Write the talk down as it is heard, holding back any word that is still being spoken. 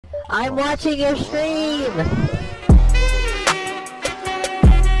I'm watching your stream!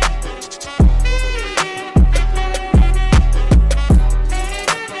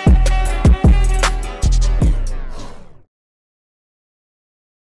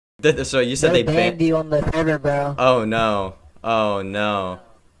 So you said they banned you on the server, bro. Oh no. Oh no.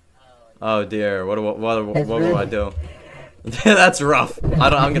 Oh dear. What do I do? That's rough.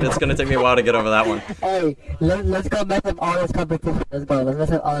 It's gonna take me a while to get over that one. Hey, let's go mess up all this competition. Let's go. Let's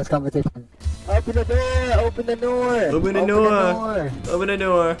mess up all this competition. Open the door. Open the door. Open the door. Open the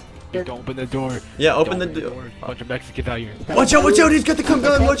door. Don't open the door. Yeah, open the door. Bunch of Mexicans out here. Watch out! Watch out! He's got the cum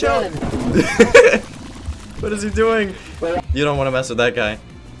gun. Watch out! What is he doing? You don't want to mess with that guy.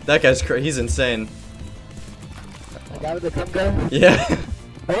 That guy's he's insane. The guy with the cum gun? Yeah.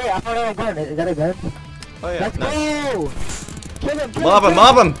 Hey, I found a gun. Is that a gun? Oh yeah. Let's go! Kill him, mob him!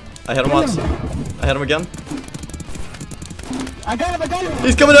 Mob him! I hit him once. I hit him again. I got him! I got him!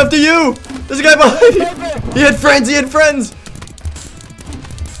 He's coming after you! There's a guy behind you! He had friends! He had friends!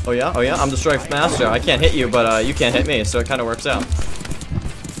 Oh yeah? Oh yeah? I'm the strike master. I can't hit you, but you can't hit me, so it kind of works out.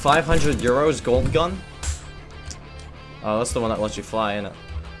 500 euros gold gun? Oh, that's the one that lets you fly, isn't it?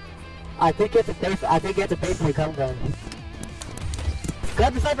 I think you have to pay for, for the cum gun.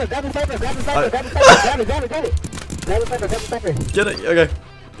 Grab the sniper, grab the sniper, grab the sniper, grab the sniper, grab it. Grab the sniper, grab the sniper. Get it, okay.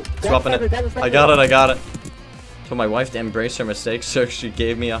 Swapping it. I got it. Told my wife to embrace her mistakes, so she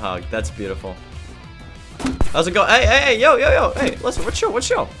gave me a hug. That's beautiful. How's it go? Hey, yo. Hey, listen, what's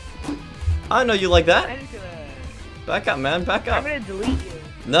show? I didn't know you like that. Back up, man, back up. I'm gonna delete you.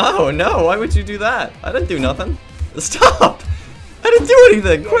 No, why would you do that? I didn't do nothing. Stop! I didn't do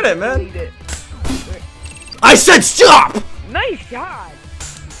anything. Quit it, man. I said stop! Nice shot.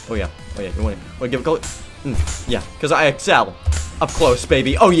 Oh yeah. You want to give it a go? Yeah, because I excel. Up close,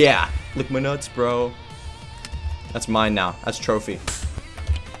 baby. Oh yeah. Lick my nuts, bro. That's mine now. That's trophy.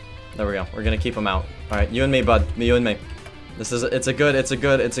 There we go. We're gonna keep him out. All right, you and me, bud. You and me. It's a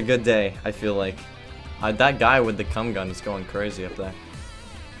good day. I feel like. That guy with the cum gun is going crazy up there.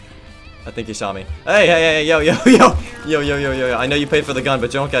 I think he saw me. Hey, yo. I know you paid for the gun,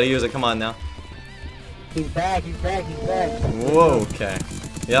 but you don't gotta use it. Come on now. He's back. Whoa, okay.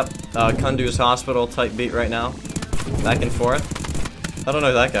 Yep, Kundu's hospital type beat right now. Back and forth. I don't know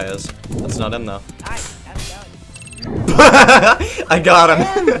who that guy is. That's not him though. I got him!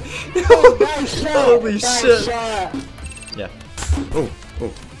 Holy shit! Yeah.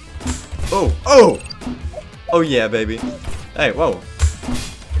 Oh yeah, baby. Hey, whoa.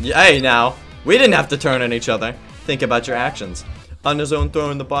 Yeah, hey now. We didn't have to turn on each other. Think about your actions. On his own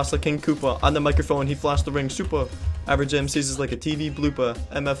throne, the boss like King Koopa. On the microphone, he flashed the ring super. Average MCs is like a TV blooper.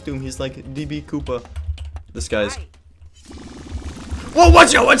 MF Doom, he's like DB Koopa. This guy's... Whoa,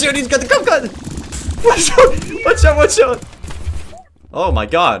 watch out, he's got the cum gun! Watch out! Oh my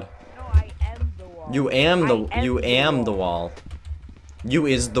god. No, I am the wall. You am the wall. You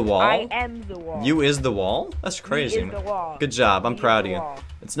is the wall? I am the wall. You is the wall? That's crazy. The wall. Good job, I'm proud of you.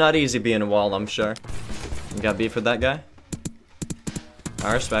 It's not easy being a wall, I'm sure. You got beef with that guy?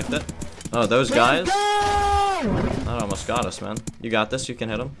 I respect it. Oh, those guys? That almost got us, man. You got this, you can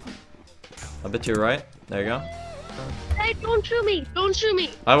hit him. A bit to your right. There you go. Hey, don't shoot me! Don't shoot me!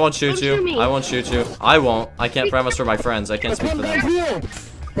 I won't shoot Don't you. shoot me. I won't shoot you. I won't. I can't promise for my friends. I can't speak for them.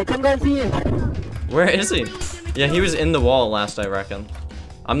 The cum gun's here! Where is he? Yeah, he was in the wall last, I reckon.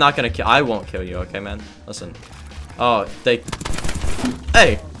 I'm not gonna kill. I won't kill you, okay, man? Listen. Oh, they...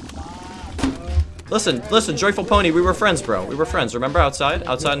 Hey! Listen, Joyful Pony, we were friends, bro. We were friends, remember? Outside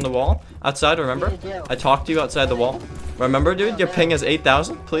in the wall? Outside, remember? I talked to you outside the wall. Remember, dude? Your ping is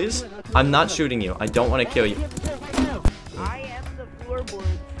 8,000, please? I'm not shooting you. I don't want to kill you. I am the floorboard.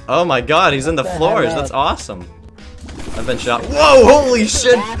 Oh my god, he's in the floors. That's awesome. I've been shot. Whoa, holy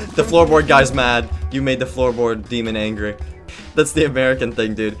shit! The floorboard guy's mad. You made the floorboard demon angry. That's the American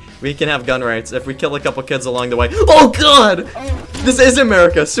thing, dude. We can have gun rights if we kill a couple kids along the way. Oh god! This is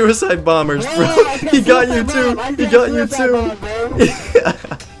America. Suicide bombers, bro. He got you too. He got you too.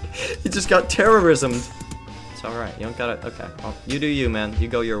 He just got terrorismed. It's alright. You don't gotta... Okay. Well, you do you, man. You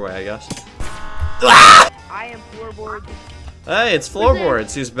go your way, I guess. I am floorboard. Hey, it's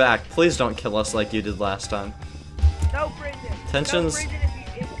Floorboards. He's back. Please don't kill us like you did last time. No prison. Tensions. No prison.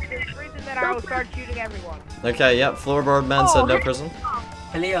 If there's prison, then I will start shooting everyone. Okay, yep. Floorboard man said no prison.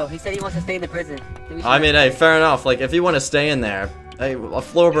 Leo, he said he wants to stay in the prison. I mean, hey, fair enough. Like, if you want to stay in there, hey, a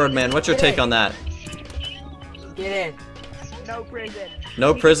floorboard man, what's your take on that? Get in. No prison.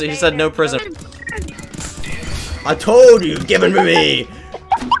 No prison. He said no prison. I told you, give it to me.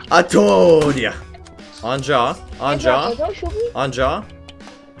 I told you. On jaw. On jaw. On jaw.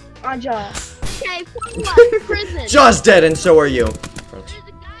 On jaw. Okay, what? Prison. Jaw's dead, and so are you.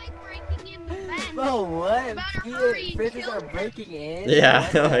 Bro, what? Better hurry, Prisoners kill are her. breaking in? Yeah,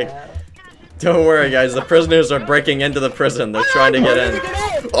 What the like- hell? Don't worry, guys. The prisoners are breaking into the prison. They're trying to get in.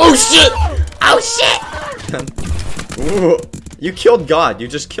 Oh shit! Oh shit! Ooh, you killed God. You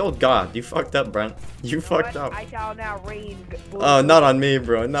just killed God. You fucked up, Brent. You fucked up. I shall now rain. Oh, not on me,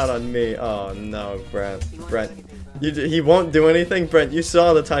 bro. Not on me. Oh no, Brent. Brent. He won't do anything, Brent. You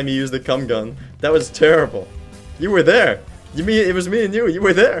saw the time he used the cum gun. That was terrible. You were there. You mean it was me and you? You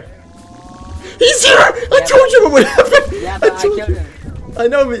were there. He's here! I told you what would happen. Yeah, but I told killed you. him. I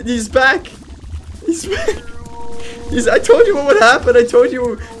know, but he's back. He's back. I told you what would happen. I told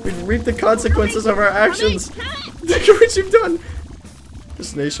you we'd reap the consequences of our actions. Look at what you've done.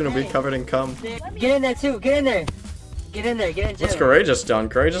 This nation will be covered in cum. Get in there too. Get in there. Get in there. Get in jail. What's Courageous done?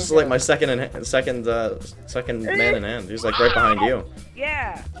 Courageous is like my second man in hand. He's like right behind you.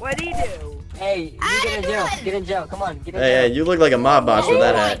 Yeah. What'd he do? Hey, you get in jail. Get in jail. Come on. Get in jail. Hey, you look like a mob boss with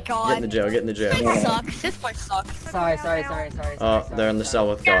that Oh my hat. God. Get in the jail. Get in the jail. This sucks. This place sucks. Sorry. Oh, they're in the cell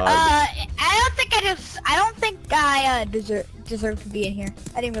with God. I don't think I deserve to be in here.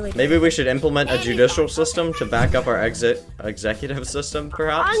 I didn't really. Maybe we should implement a judicial system to back up our executive system,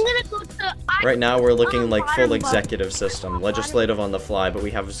 perhaps? I'm gonna go to. Right now, we're looking like full executive system, legislative on the fly, but we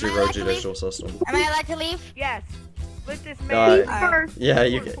have zero judicial system. Am I allowed to leave? Yes. Let this man First. Yeah,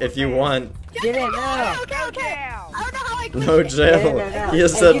 if you want. Get in now. Okay. go I down. don't know how I quit No it. jail. Yeah. He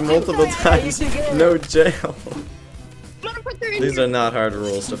has Hey, said you multiple too. times, Hey, you too, get in. no jail. I'm gonna put their These are not hard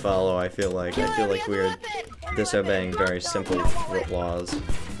rules to follow, I feel like. I feel like we're disobeying very simple laws.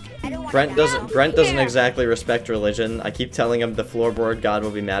 Brent doesn't exactly respect religion. I keep telling him the floorboard God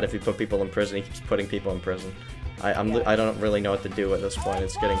will be mad if you put people in prison. He keeps putting people in prison. I don't really know what to do at this point.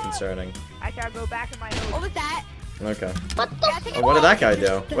 It's getting concerning. I shall go back in my home. What was that? Okay. What the? Oh, what did that guy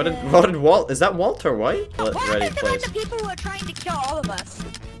do? What did Walt? Is that Walter White? What Ready, happened to please. the people who are trying to kill all of us?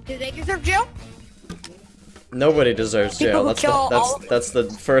 Do they deserve jail? Nobody deserves jail. People who kill all- That's the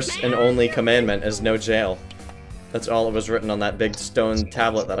first and only commandment is no jail. That's all it was written on that big stone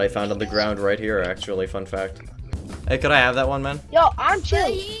tablet that I found on the ground right here, actually. Fun fact. Hey, could I have that one, man? Yo, I'm chill.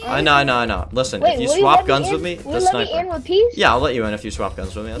 I know. Listen, Wait, if you will swap let me guns in? with me, Will the you let me in sniper. with peace? Yeah, I'll let you in if you swap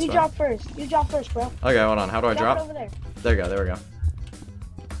guns with me. That's You fine. drop first. You drop first, bro. Okay, hold on. How do I Drop drop? it over there. There we go.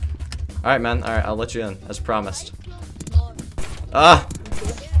 Alright, man. Alright, I'll let you in, as promised. Ah!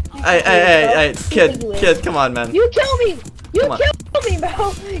 Hey, kid, come on, man. You kill me. You Come on. kill me,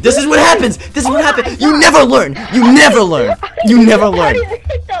 bro. This is what happens! This is what happens! You never learn! You never learn! You never learn!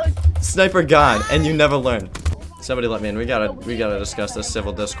 Sniper gone, and you never learn. Somebody let me in. We gotta discuss this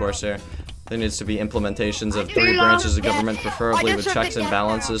civil discourse here. There needs to be implementations of 3 branches of government, preferably with checks and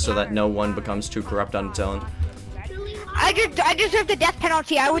balances, so that no one becomes too corrupt on its own. I deserve the death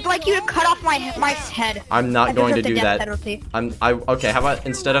penalty. I would like you to cut off my head. I'm not going to deserve the do death that. penalty. Okay, how about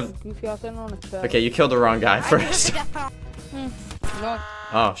instead of... Okay, you killed the wrong guy first.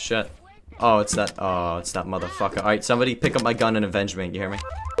 Oh, shit. Oh, it's that motherfucker. Alright, somebody pick up my gun and avenge me. You hear me?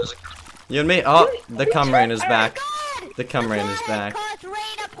 You and me? Oh, the cum rain is back. The cum rain is back.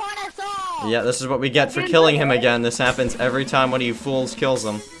 Yeah, this is what we get for killing him again. This happens every time one of you fools kills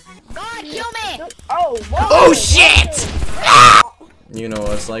him. God, kill me! Oh, whoa. Oh shit! You know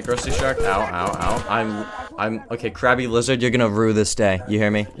what it's like, Rusty Shark? Ow. I'm okay, Krabby Lizard, you're gonna rue this day. You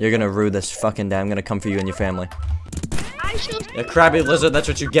hear me? You're gonna rue this fucking day. I'm gonna come for you and your family. Yeah, Krabby Lizard, that's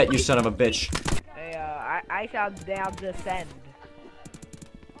what you get, you son of a bitch. Hey, I shall now descend.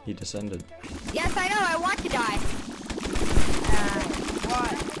 He descended. Yes, I know. I want to die. What?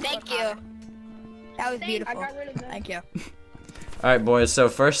 Thank you. That was beautiful. Thank you. Alright, boys, so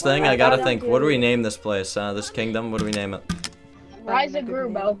first thing, I gotta think, what do we name this place? This kingdom? What do we name it? Rise of Gru,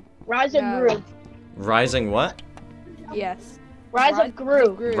 bro. Rise of Gru. Rising what? Yes. Rise of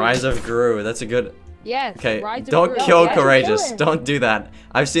Gru. Rise of Gru, that's a good... Yes. Okay, Rise of don't Gru. kill Yeah, Courageous. kill him. Don't do that.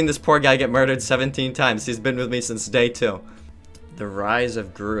 I've seen this poor guy get murdered 17 times. He's been with me since day 2. The Rise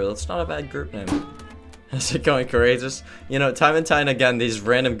of Gru. That's not a bad group name. How's it going, Courageous? You know, time and time again, these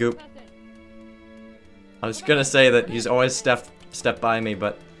random goop... I was gonna say that he's always stepped by me,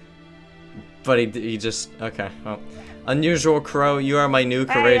 but he just... Okay, well. Unusual Crow, you are my new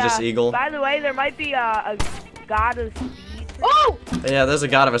Courageous Eagle. By the way, there might be a god of speed. Oh! Yeah, there's a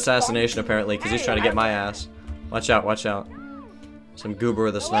god of assassination apparently, because he's trying to get my ass. Watch out, watch out. Some goober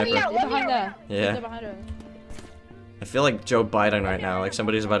with a sniper. Behind there. Yeah. Behind her. I feel like Joe Biden right now, like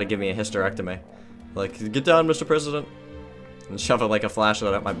somebody's about to give me a hysterectomy. Like, get down, Mr. President. And shove it like a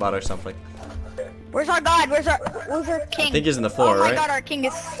flashlight at my butt or something. Where's our god? Where's our king? I think he's in the floor, Oh my right? god, our king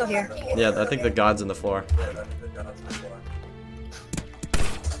is still here. Yeah, I think the god's in the floor.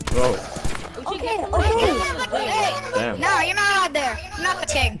 Whoa. Okay. Damn. No, you're not out there. You're not the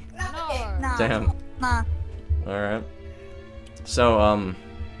king. No. Damn. Nah. Alright. So,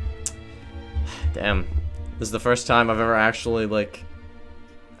 damn. This is the first time I've ever actually, like,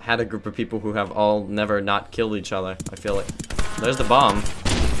 had a group of people who have all never not killed each other. I feel like. There's the bomb.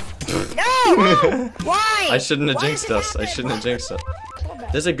 No! Why? I shouldn't have jinxed us. I shouldn't have jinxed it.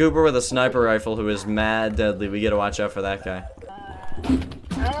 There's a goober with a sniper rifle who is mad deadly. We gotta watch out for that guy.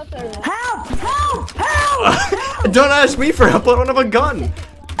 Help! Help! Help! Don't ask me for help. I don't have a gun.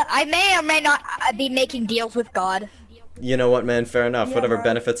 I may or may not be making deals with God. You know what, man? Fair enough. Yeah, Whatever right.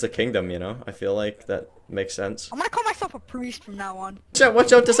 benefits the kingdom, you know? I feel like that makes sense. I'm gonna call myself a priest from now on.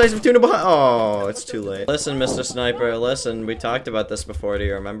 Watch out, decisive tuna behind. Oh, it's too late. Listen, Mr. Sniper, listen. We talked about this before. Do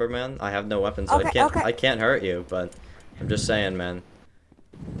you remember, man? I have no weapons. Okay, I can't hurt you, but I'm just saying, man.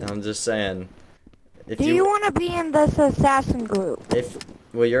 I'm just saying. If Do you want to be in this assassin group?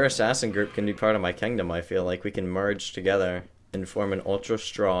 Well, your assassin group can be part of my kingdom. I feel like we can merge together and form an ultra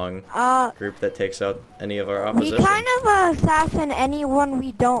strong group that takes out any of our opposition. We kind of assassin anyone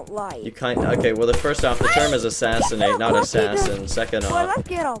we don't like. You okay, well, first off, the term is assassinate, not assassin. Second Well, off, let's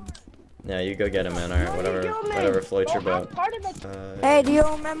get him. yeah, you go get him, man. Alright, whatever floats your boat. Hey, do you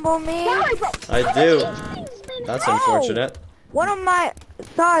remember me? I do. That's unfortunate. One of my...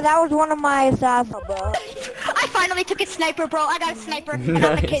 Sorry, that was one of my assassins, bro. I finally took a sniper, bro. I got a sniper. I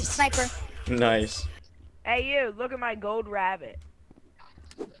got the kid sniper. Nice. Hey, you, look at my gold rabbit.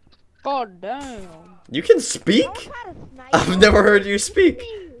 God damn. You can speak? I've never heard you speak.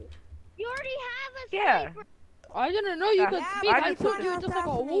 You already have a Yeah. I didn't know you could speak. I I just thought you were wanna just like a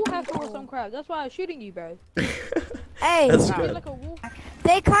assassinate wolf people. or some crap. That's why I was shooting you, bro. Hey, That's You're good. like a wolf.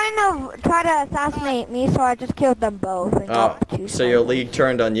 they kind of tried to assassinate me, so I just killed them both. And Oh, got two so your snipers. league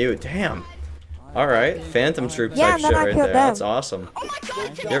turned on you. Damn. Alright, Phantom Troop Yeah, type and then shit I right killed there. them. That's awesome. Oh my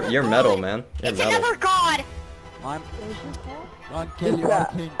god. You're metal, man. You're It's metal. another god.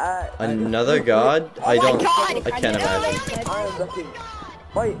 Another god? I Oh my don't. God. I can't imagine.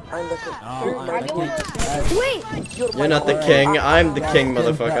 Wait! You're not the king. I'm the king,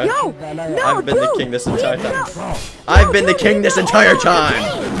 motherfucker. No! No, I've been the dude! king this entire No. time. I've been the king this entire time.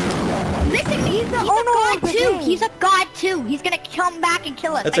 Listen, he's a owner god of the too. game. He's a god too. He's gonna come back and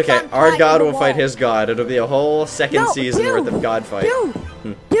kill us. That's I okay. saw him Our fly god through will the fight wall. his god. It'll be a whole second No, season dude. worth of god fight. Dude!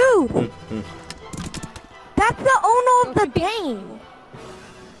 That's the owner of the game!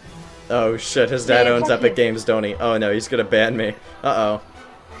 Oh shit, his dad Yeah, owns fuck Epic you. Games, don't he? Oh no, he's gonna ban me. Uh-oh.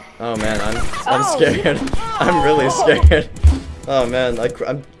 Oh man, I'm scared. I'm really scared. Oh man,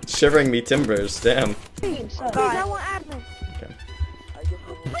 I'm shivering me timbers. Damn. Please, I want admin.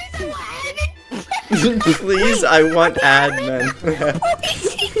 Please, I want admin.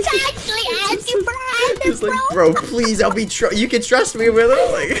 He's actually asking for admin, He's like, bro, please, I'll be you can trust me with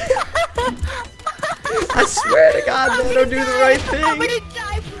it. Like, I swear to God, man, I'll do the right I'm thing. gonna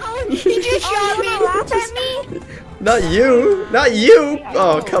die, bro. He just shot me. Laugh at me? Not you, not you.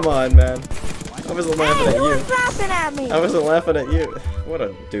 Oh, come on, man. I wasn't laughing Hey, at who you. was laughing at me? I wasn't laughing at you. What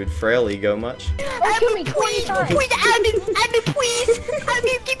a dude, frail ego much. Admin, please, please, admin, please.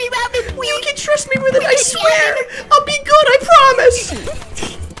 Admin, give me admin, please. You can trust me with it, I swear. I'll be good, I promise.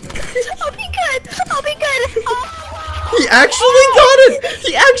 I'll be good. I'll be good. He actually got it.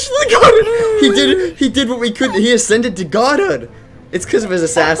 He actually got it. He did what we couldn't. He ascended to godhood. It's because of his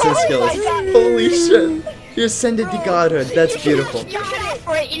assassin skills. Holy shit. He ascended to godhood. That's beautiful. You should ask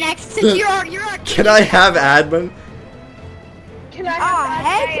for it next. Since you're a Can I have admin? Can I Oh,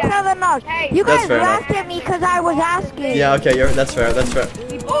 have heck to the nose. Hey. You That's guys fair enough. laughed at me because I was asking. Yeah, okay, that's fair, that's fair.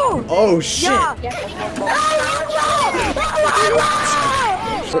 Oh, Oh shit!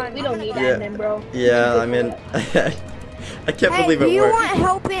 We don't need Yeah. admin, bro. Yeah, I mean, I can't hey, believe do it you worked. want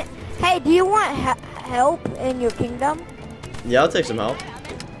help in... Hey, do you want help in your kingdom? Yeah, I'll take some help.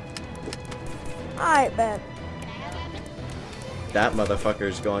 Alright, man. That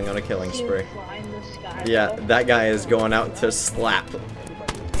motherfucker's going on a killing spree. Fly in the sky, Yeah, bro. that guy is going out to slap.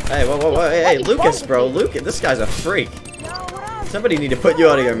 Hey, whoa, hey, Lucas, bro, Lucas, this guy's a freak. Somebody need to put you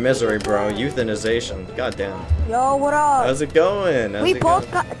out of your misery, bro. Euthanization. Goddamn. Yo, what up? How's it going? How's We it both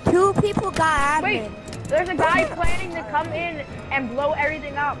going? got... 2 people got Wait, admin. there's a guy planning to come in and blow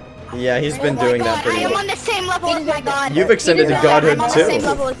everything up. Yeah, he's been Oh my doing that God, pretty I am much. on the same level as my god. You've extended to godhood I'm on the same too.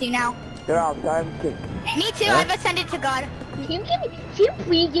 level as you now. Me too. Huh? I've ascended to god. Can you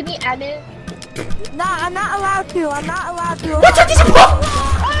please give me admin? Nah, I'm not allowed to. I'm not allowed to. Watch out, there's a bomb!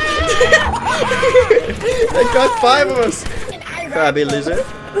 I got 5 of us! Crabby lizard.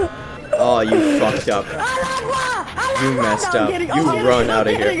 Oh, you fucked up. You messed up. You run out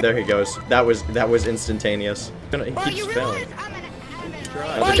of here. There he goes. That was instantaneous. He Oh, keeps you failing. realize I'm an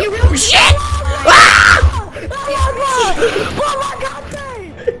How's Oh, it you go- realize Shit!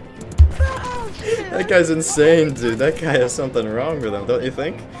 Ah! That guy's insane, dude. That guy has something wrong with him, don't you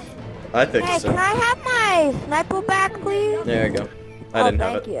think? I think Hey, so. can I have my sniper back, please? There you go. I didn't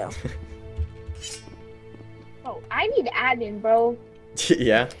have thank it. Oh, I need admin, bro.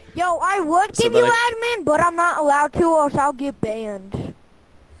 Yeah. Yo, I would So give then you I- admin, but I'm not allowed to, or else I'll get banned.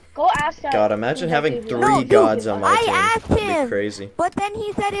 Go ask that. God, imagine having executive. three dude, gods on my I team. asked That'd him. be crazy. But then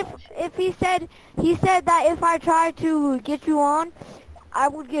he said if he said that if I tried to get you on, I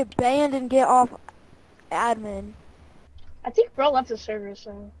would get banned and get off admin. I think bro left the server,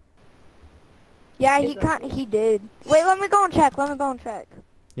 so. Yeah, It's he did. Wait, let me go and check.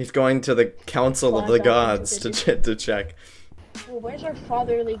 He's going to the Council of the Gods to check. Well, where's our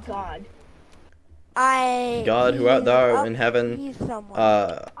fatherly god? God, who art thou in heaven, He's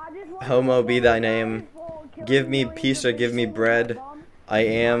somewhere. homo be thy name, give me peace or give me bread, I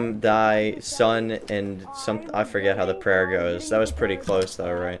am thy son, and I forget how the prayer goes. That was pretty close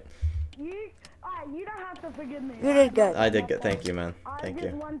though, right? You don't have to forgive me. You did good. I did good, thank you, man. Thank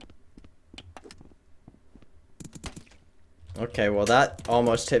you. Okay, well that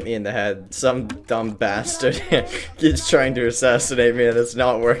almost hit me in the head. Some dumb bastard keeps trying to assassinate me and it's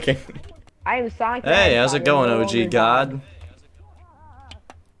not working. I am Sonic. Hey, how's it going, OG God?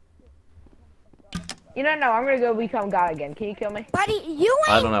 You don't know. I'm gonna go become God again. Can you kill me? Buddy, you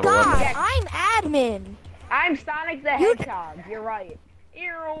I ain't don't have a God. weapon. I'm admin. I'm Sonic the Hedgehog. You're right.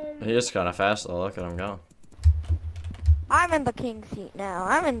 Ew. He's kind of fast though, look at him go. I'm in the king seat now.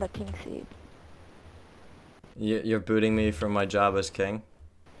 I'm in the king seat. You're booting me from my job as king?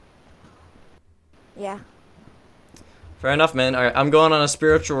 Yeah. Fair enough, man. Alright, I'm going on a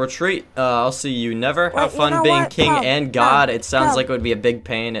spiritual retreat. I'll see you never. Have Wait, you fun know being what? king No, and God. no, It sounds no. like it would be a big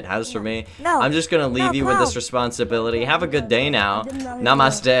pain. It has for me. No. I'm just gonna leave No, you with this no. responsibility. Have a good day now.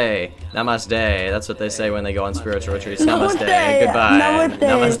 Namaste. Namaste. That's what they say when they go on spiritual retreats. Namaste. Goodbye.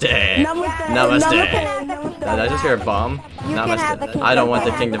 Namaste. Namaste. Did I just hear a bomb? You can have the Namaste. kingdom I don't want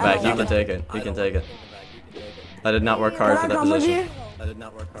the back. kingdom back. You can take it. You can take it. I did not work hard for that position.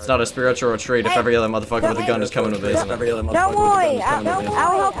 It's not a spiritual retreat if every other motherfucker with a gun is coming with it, isn't it? Don't worry.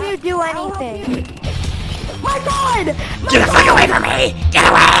 I'll help you do anything. My God! Get the fuck away from me! Get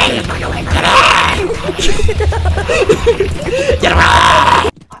away! Get away!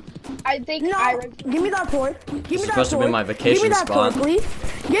 I think Give me that sword. Give me It's that supposed to be sword. my Give me vacation that spot. sword, please.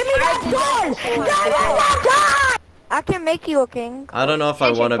 Give me that sword. Give me that sword. I can make you a king. I don't know if I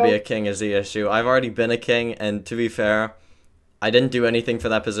Handshake, want to be bro. a king is the issue. I've already been a king, and to be fair, I didn't do anything for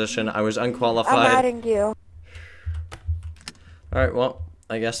that position. I was I'm unqualified. adding you. Alright, well,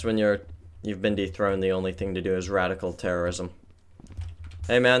 I guess when you've been dethroned, the only thing to do is radical terrorism.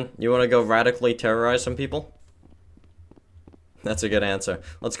 Hey man, you want to go radically terrorize some people? That's a good answer.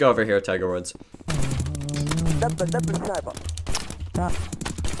 Let's go over here, Tiger Woods.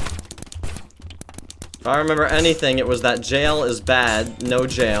 If I remember anything, it was that jail is bad, no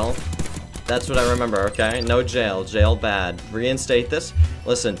jail. That's what I remember, okay? No jail, jail bad. Reinstate this.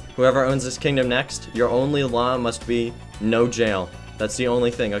 Listen, whoever owns this kingdom next, your only law must be no jail. That's the only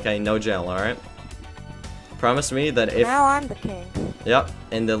thing, okay? No jail, alright? Promise me that if... Now I'm the king. Yep,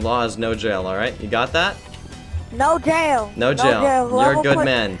 and the law is no jail, alright? You got that? No jail. No jail. You're a Whoever good put-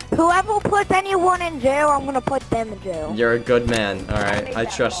 man. Whoever puts anyone in jail, I'm gonna put them in jail. You're a good man, alright? I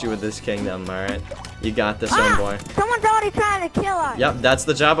trust you with this kingdom, alright? You got this, homeboy. Someone's already trying to kill us. Yep, that's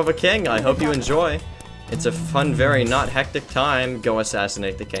the job of a king. I hope you enjoy. It's a fun, very not hectic time. Go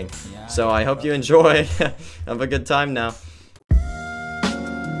assassinate the king. So I hope you enjoy. Have a good time now.